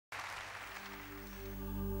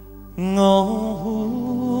Oh,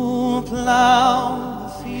 who ploughed the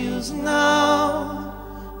fields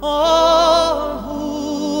now, or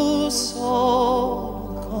who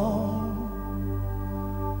sowed the corn,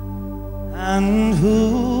 and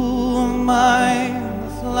who mind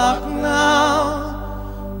the flock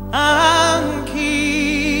now, and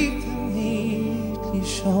keep them neatly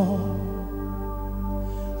shorn?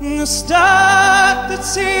 The stag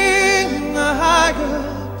that's in the haggard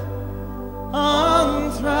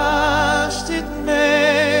unthrashed it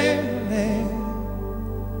merrily,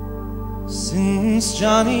 since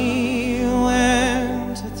Johnny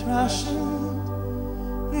went a thrashing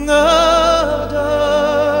the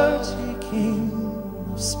dirty king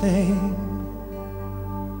of Spain.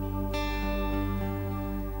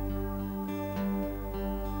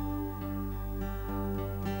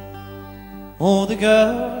 Oh, the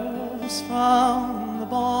girls from the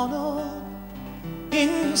Bono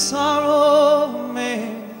in sorrow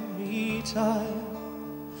may retire,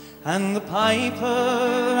 and the piper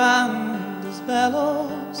and his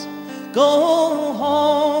bellows go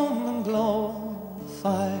home and blow the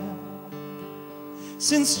fire.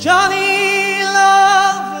 Since Johnny,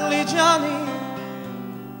 lovely Johnny,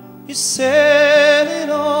 is sailing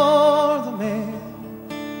o'er the main,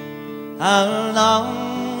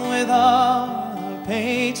 along with other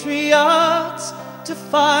patriots to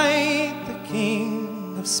fight the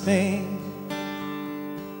King of Spain.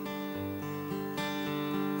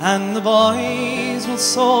 And the boys will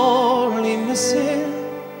sorely miss him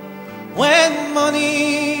when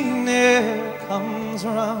money ne'er comes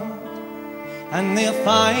round, and they'll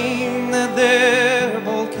find that their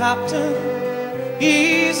bold captain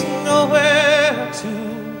is nowhere to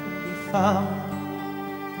be found.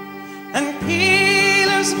 And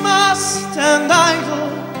peelers must stand idle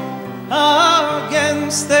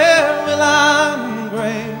against their will and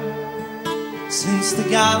grain, since the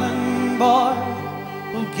gallant boy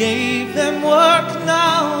who gave them work,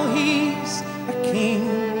 now he's a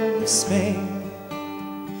king of Spain.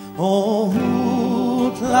 Oh,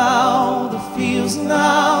 who plough the fields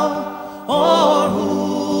now, or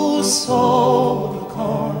who sow the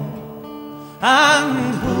corn,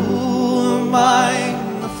 and who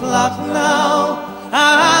mind the flock now,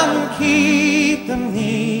 and keep them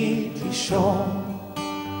neatly shorn?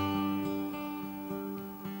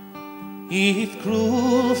 If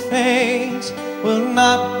cruel fate will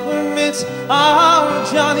not permit our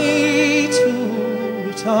Johnny to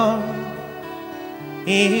return,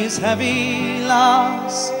 his heavy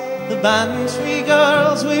loss the Bantry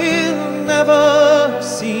girls will never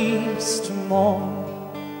cease to mourn.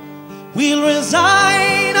 We'll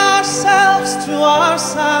resign ourselves to our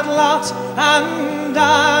sad lot and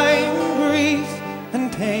die in grief and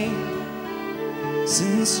pain,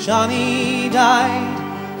 since Johnny died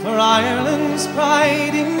for Ireland's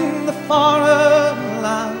pride in the foreign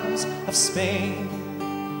lands of Spain.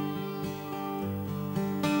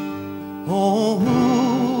 Oh,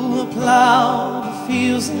 who will plough the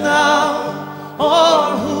fields now,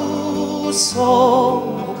 or who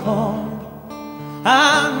sow the corn,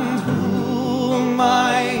 and who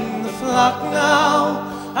mind the flock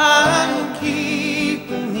now, and keep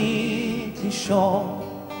them neatly shorn?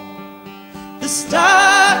 The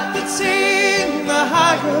stag that's in the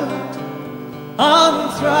haggard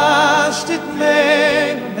unthrashed it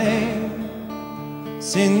may remain,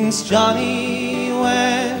 since Johnny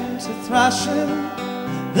went a thrashing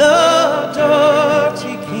the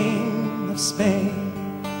dirty king of Spain.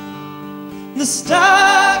 The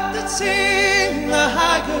stag that's in the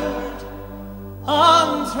haggard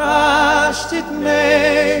unthrashed it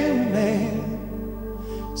may remain,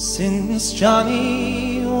 since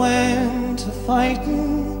Johnny went a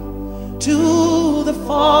fighting to the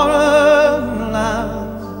foreign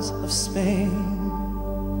lands of Spain.